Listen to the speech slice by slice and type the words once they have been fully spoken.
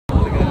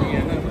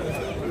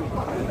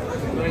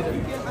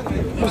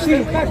Musti,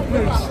 back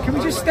please. Can we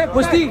just step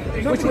Musti,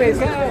 back? Which way is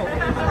that?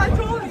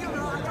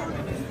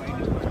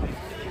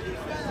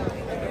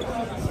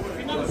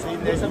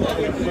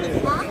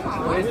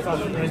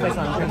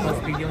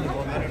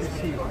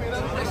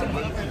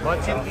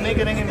 नहीं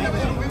करेंगे नहीं।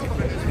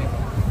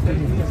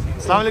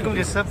 अस्सलाम वालेकुम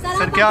जी सर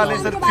क्या हाल है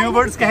सर? फ्यू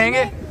वर्ड्स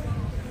कहेंगे?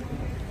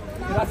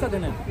 रास्ता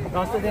देना,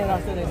 रास्ता दें।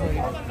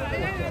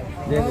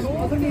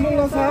 आथर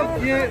मिनल्लाह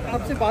साहब, ये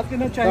आपसे बात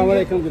करना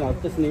चाहिए।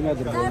 तस्नीम है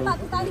सर,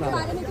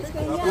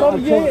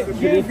 ये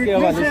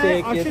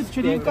अर्शद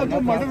शरीफ का जो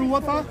मर्डर हुआ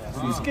था,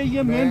 इसके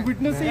ये मेन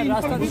विटनेस है।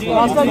 रास्ता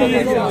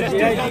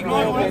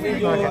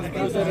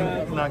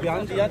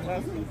बयान दिया था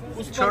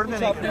छोड़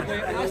देने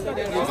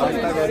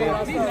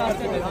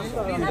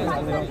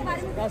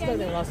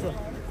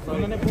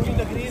उन्होंने पूरी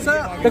तकरीर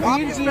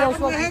की है उस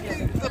वक्त।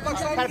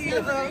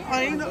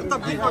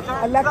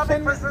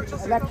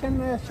 इलेक्शन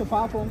में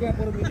शफाफ होंगे।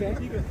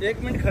 एक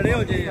मिनट खड़े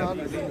हो जाइए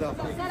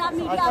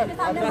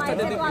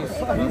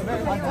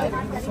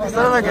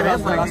सर। मैं कह रहा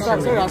हूँ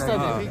रास्ता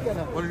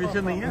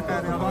पॉलिटिशियन नहीं है।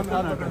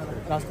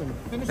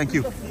 Thank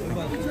you.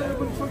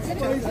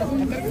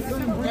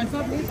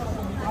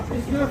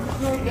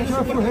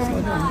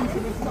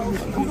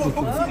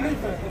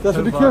 Just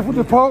be careful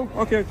to fall.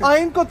 Okay.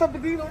 आइन को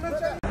तब्दील होना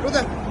चाहिए।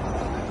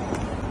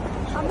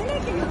 हमने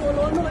कि बोल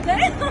हो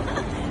जाए।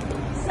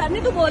 सर ने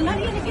तो बोलना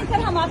नहीं है, लेकिन सर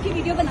हम आपकी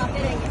वीडियो बनाते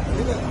रहेंगे।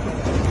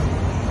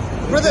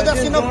 Brother,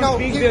 that's enough now.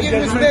 Give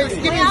him space.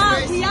 Give him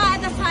space. Yeah,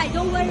 that's fine.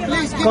 Don't worry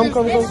about that.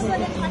 Come.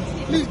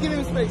 Please give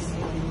him space.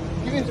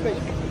 Give him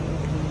space.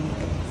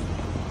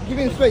 Give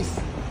him space.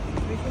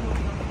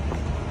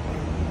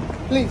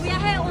 Please. We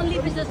are here only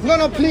business.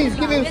 No, please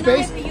give him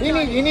space.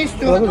 He needs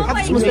to have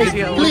some space.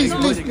 Please.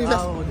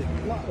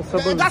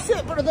 That's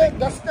it, brother.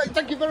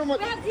 Thank you very much.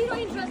 We have zero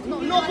interest.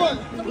 No, but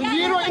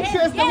zero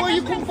interest. The way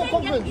you come for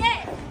conference.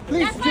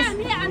 Please,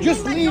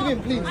 just leave him,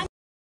 please.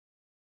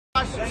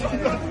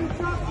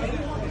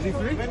 Is he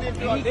free?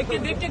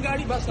 देखिए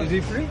गाड़ी बस। Is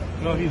he free?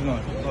 No, he's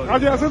not.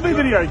 आज ऐसे नहीं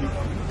करी आएगी।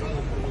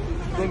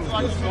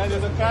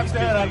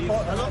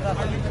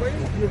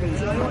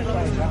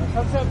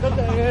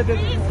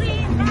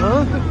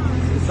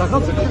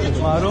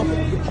 मारो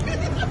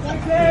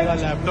मेरा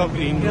लैपटॉप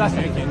ग्रीन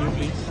है, कैन यू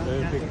प्लीज?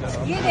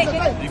 ये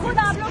देखिए, खुद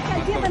आप लोग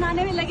सेल्फी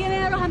बनाने में लगे हुए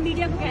हैं और हम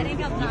मीडिया को कह रहे हैं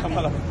कि अपना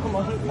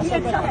ये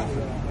अच्छा है।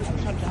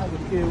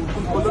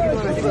 ओके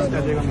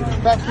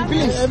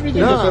लवली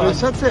प्लीज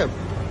शर्त है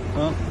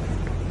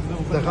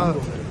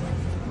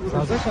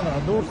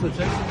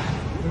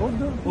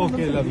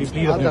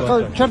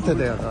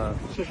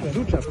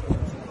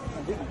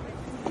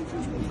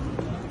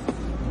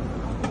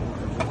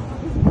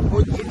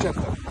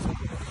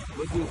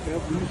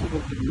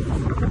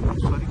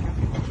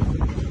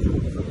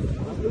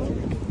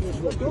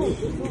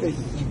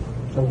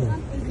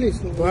Please,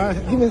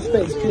 give me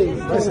space, please.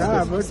 बस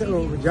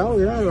जाओ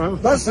यार,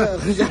 बस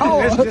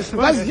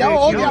जाओ,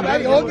 हो गया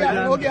भाई, हो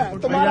गया,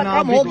 तुम्हारा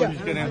काम हो गया।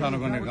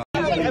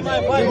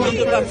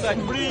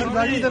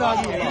 गाड़ी इधर आ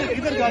गई,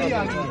 इधर गाड़ी आ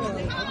गई,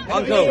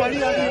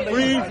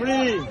 फ्री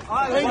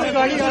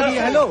गाड़ी आ गई।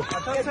 हेलो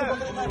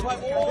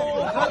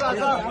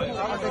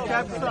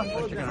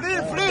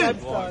फ्री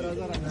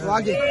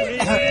आगे।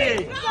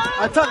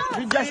 अच्छा,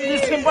 we just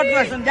need simple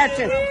question, that's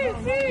it.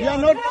 We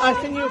are not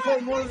asking you for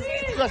more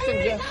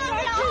questions here.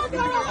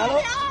 Hello.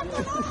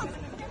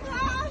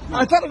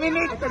 अच्छा, we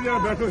need simple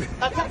question.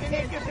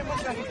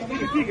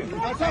 ठीक है।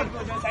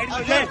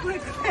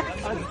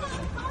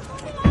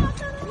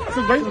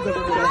 अच्छा, भाई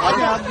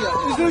आगे आप दिया।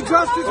 Is there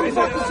justice in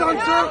Pakistan,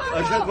 sir?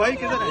 Arshad भाई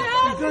किधर है?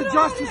 Is there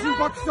justice in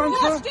Pakistan,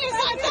 sir?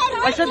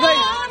 Arshad भाई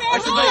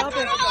यहाँ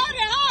पे।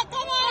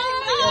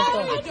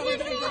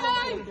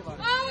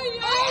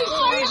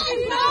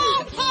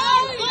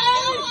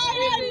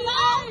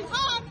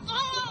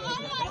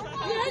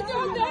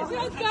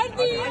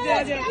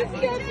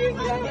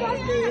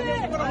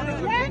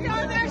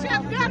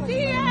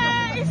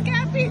 इसके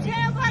पीछे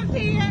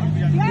बढ़ती है,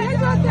 ये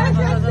जो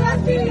दहशत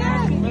गर्दी है,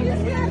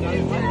 इसके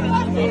पीछे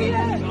बढ़ती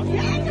है,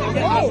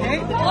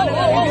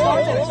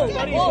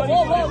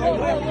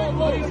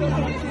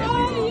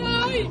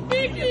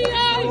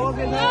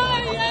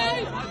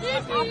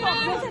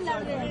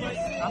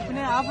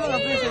 अपने आप लोग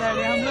अपने से लड़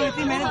रहे हैं। हम लोग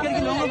इतनी मेहनत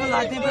करके लोगों को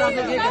लाते हैं, पर आप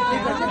लोग ये करते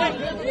हैं।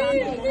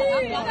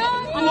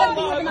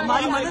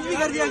 हमारी मदद भी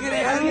कर दिया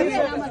करें यार।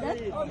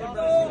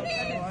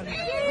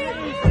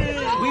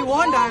 We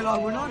want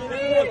dialogue, we're not.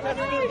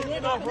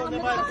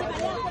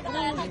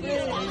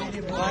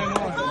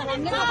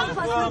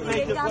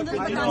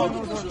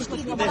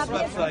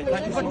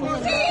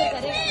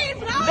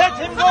 Let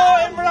him go,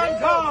 Imran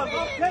Khan.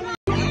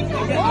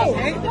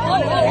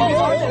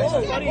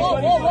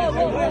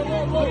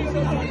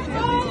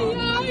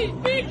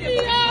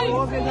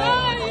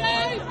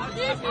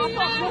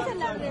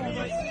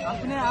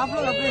 अपने आप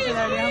लोग अपने से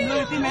लड़ रहे हैं। हम लोग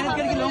इतनी मेहनत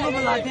करके लोगों को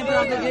लाते हैं, पर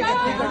आप लोग ये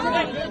करते हैं।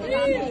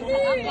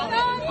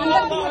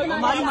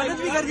 हमारी मदद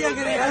भी कर दिया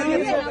करें यार।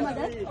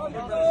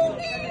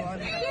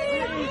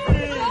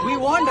 We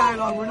want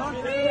dialogue, we're not.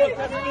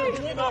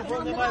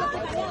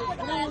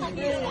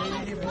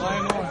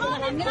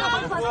 हमने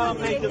आपको फर्स्ट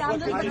एग्जाम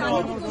बताने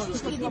की कोशिश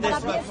की थी, पर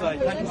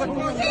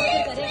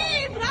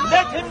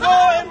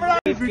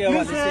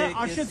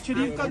अर्शद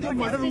शरीफ का जो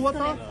मर्डर हुआ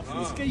था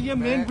इसके ये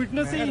मेन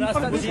विटनेस है। इन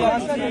पर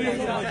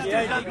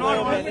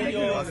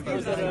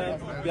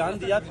बयान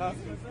दिया था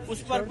उस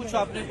पर कुछ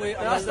आपने कोई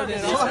रास्ता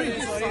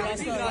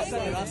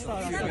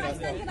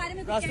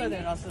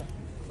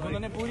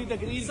उन्होंने पूरी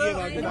तकरीर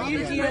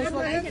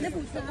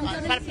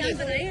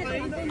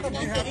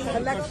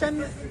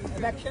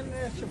इलेक्शन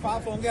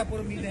शफाफ होंगे आप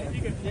उम्मीद है।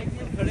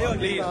 खड़े हो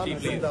प्लीज।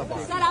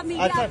 सर आप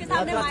मीडिया आपके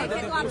सामने आए थे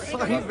तो आप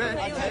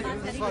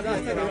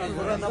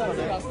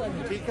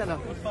ठीक है ना,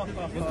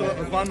 तो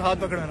वन हाथ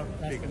पकड़ाना।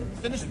 ठीक है,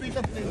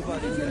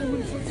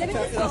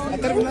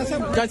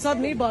 जज साहब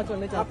नहीं बात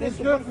करना चाहते।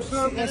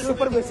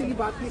 सुपरमेसी की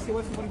बात की,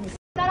 सिविल सुपरमेसी।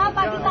 सर आप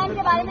पाकिस्तान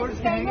के बारे में कुछ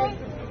कहेंगे?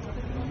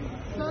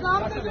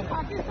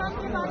 पाकिस्तान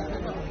के बारे में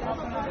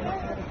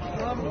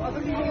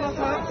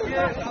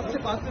आपसे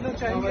बात करना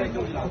चाहेंगे।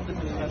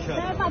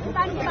 सर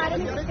पाकिस्तान के बारे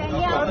में कुछ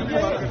कहेंगे आप?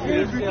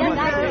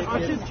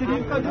 अर्शद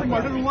शरीफ का जो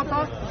मर्डर हुआ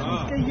था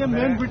इसके ये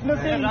मेन विटनेस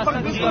है। इन पर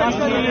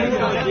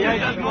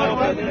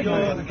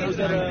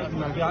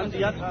बयान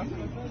दिया था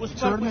उस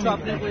पर कुछ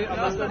आपने कोई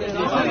थोड़ा सा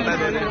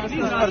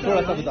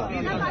बता।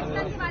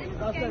 पाकिस्तान के बारे में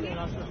कुछ कहेंगे?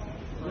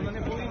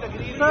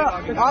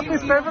 आप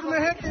इस फेवर में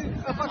है कि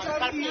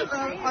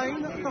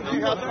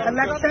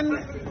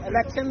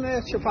इलेक्शन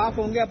शफाफ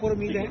होंगे आप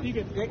उम्मीद है।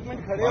 एक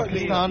मिनट खड़े हो।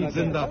 पाकिस्तान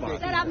जिंदाबाद।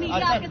 सर आप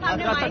मीडिया आपके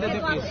सामने आए थे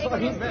तो आप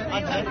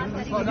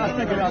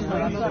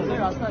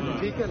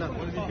ठीक है ना,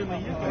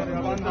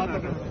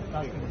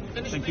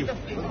 थैंक यू।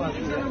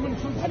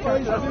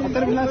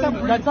 अतर मिनाल्ला साहब,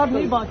 जज साहब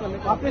नहीं बात करने।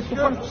 आपने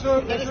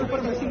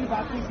सुपरमेसी की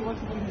बात की, सिविल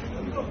सुपरमेसी।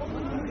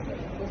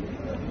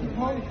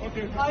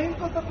 आइन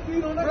को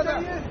तब्दील होना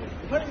चाहिए,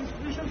 हर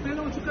इंस्टीट्यूशन फेल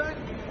हो चुका है।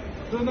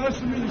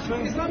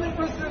 इस्लामिक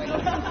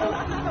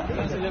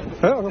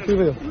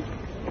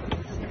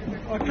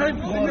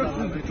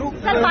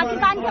सर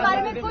पाकिस्तान के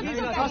बारे में कुछ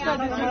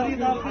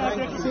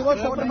सिविल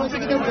सुपरमेसी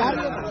की तरफ जा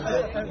रही है।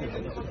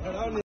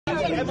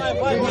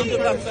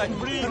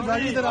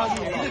 गाड़ी इधर आ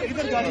गई है,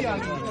 इधर गाड़ी आ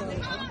गई है,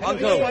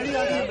 गाड़ी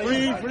आ गई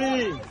है, फ्री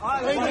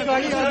इधर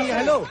गाड़ी आ गई है।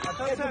 हेलो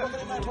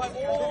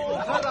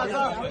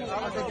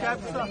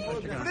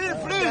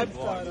फ्री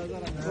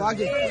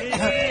आगे।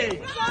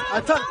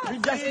 अच्छा, we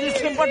just need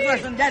simple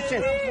question, that's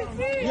it.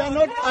 We are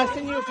not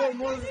asking you for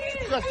more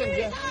questions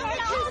here.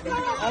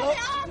 Hello.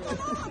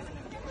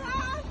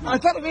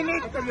 अच्छा we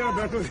need simple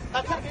question.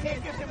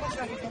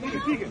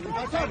 ठीक है।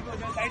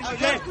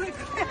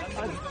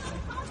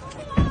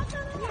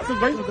 अच्छा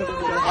भाई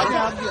आगे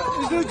आप दिया।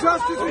 Is there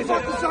justice in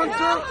Pakistan,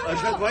 sir?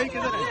 Arshad भाई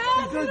किधर है?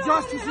 Is there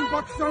justice in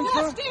Pakistan,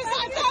 sir?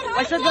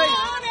 Arshad भाई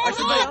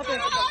यहाँ पे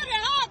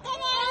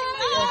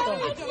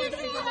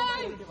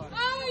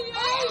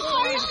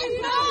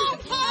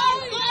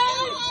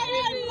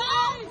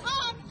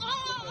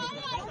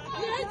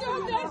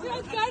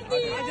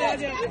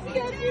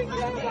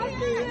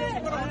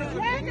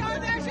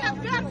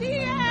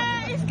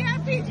इसके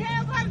पीछे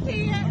बढ़ती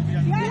है,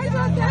 ये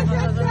जो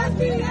दहशत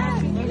गर्दी है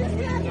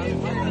इसके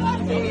पीछे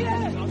बढ़ती है।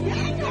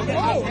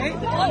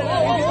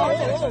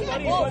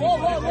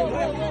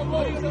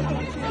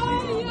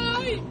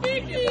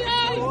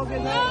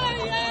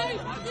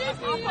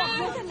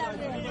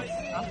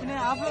 अपने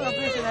आप लोग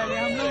अपने चला रहे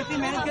हैं। हम लोग इतनी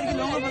मेहनत करके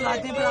लोगों को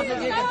बुलाते हैं, पर आप लोग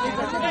ये करते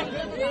हैं।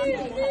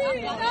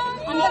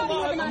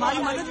 हमारी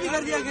मदद भी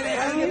कर दिया करें।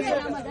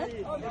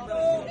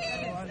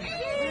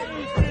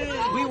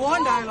 We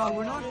want dialogue,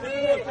 we're not.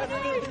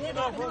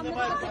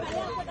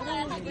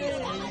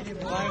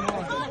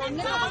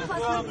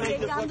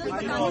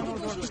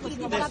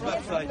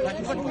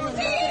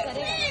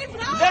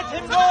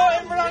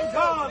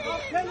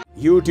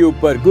 YouTube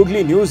पर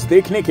Googly न्यूज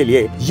देखने के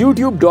लिए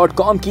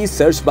youtube.com की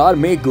सर्च बार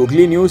में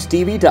Googly न्यूज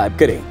TV टाइप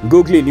करें।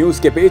 Googly न्यूज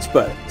के पेज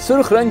पर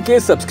सुर्ख रंग के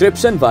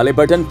सब्सक्रिप्शन वाले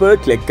बटन पर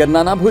क्लिक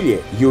करना ना भूलिए।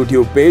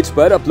 YouTube पेज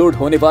पर अपलोड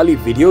होने वाली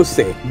वीडियोस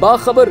से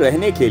बाखबर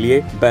रहने के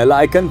लिए बेल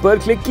आइकन पर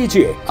क्लिक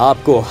कीजिए।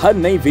 आपको हर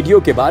नई वीडियो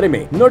के बारे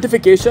में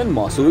नोटिफिकेशन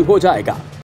मौसूल हो जाएगा।